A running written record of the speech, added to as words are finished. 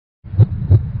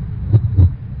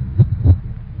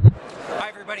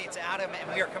everybody, it's Adam,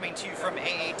 and we are coming to you from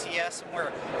AATS, and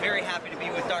we're very happy to be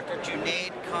with Dr.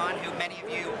 Junaid Khan, who many of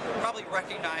you probably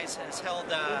recognize has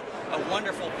held a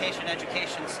wonderful patient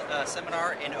education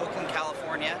seminar in Oakland,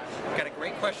 California. We've got a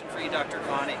great question for you, Dr.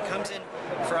 Khan. It comes in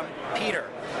from Peter,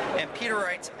 and Peter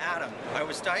writes, Adam, I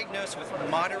was diagnosed with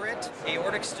moderate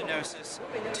aortic stenosis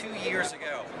 2 years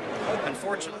ago.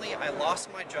 Unfortunately, I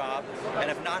lost my job and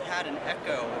have not had an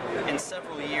echo in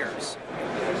several years.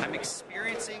 I'm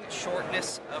experiencing shortness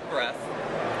of breath.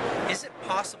 Is it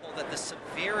possible that the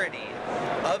severity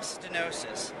of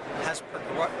stenosis has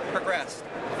progressed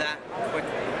that quickly?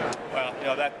 Well, you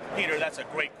know, Peter, that's a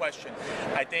great question.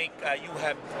 I think you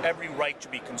have every right to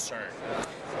be concerned.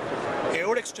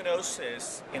 Aortic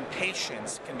stenosis in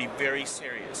patients can be very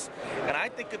serious, and I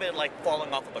think of it like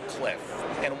falling off of a cliff.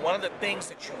 And one of the things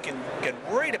that you can get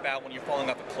worried about when you're falling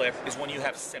off a cliff is when you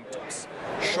have symptoms.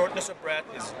 Shortness of breath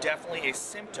is definitely a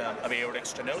symptom of aortic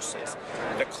stenosis.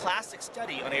 The classic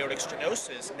study on aortic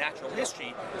stenosis, natural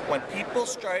history, when people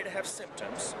started to have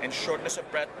symptoms, and shortness of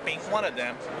breath being one of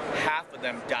them, half of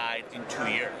them died in 2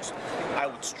 years. I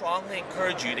would strongly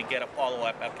encourage you to get a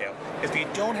follow-up echo. If you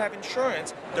don't have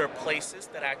insurance, there are places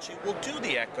that actually will do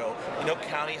the echo, you know,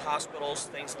 county hospitals,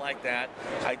 things like that.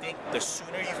 I think the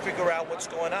sooner you figure out what's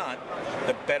going on,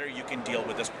 the better you can deal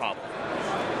with this problem.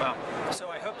 Wow. So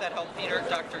I hope that helped, Peter.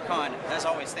 Dr. Khan, as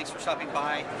always, thanks for stopping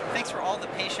by. Thanks for all the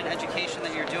patient education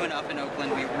that you're doing up in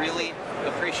Oakland. We really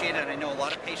appreciate it. I know a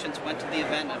lot of patients went to the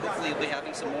event, and hopefully you'll be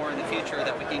having some more in the future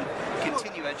that we can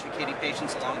continue educating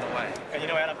patients along the way. And you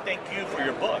know, Adam, thank you for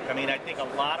your book. I mean, I think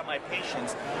a lot of my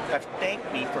patients have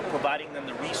thanked me for providing them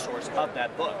the resource of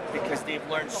that book, because they've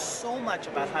learned so much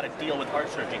about how to deal with heart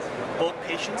surgery, both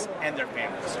patients and their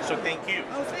families. So thank you.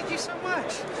 Oh, thank you so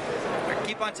much.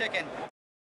 Keep on ticking.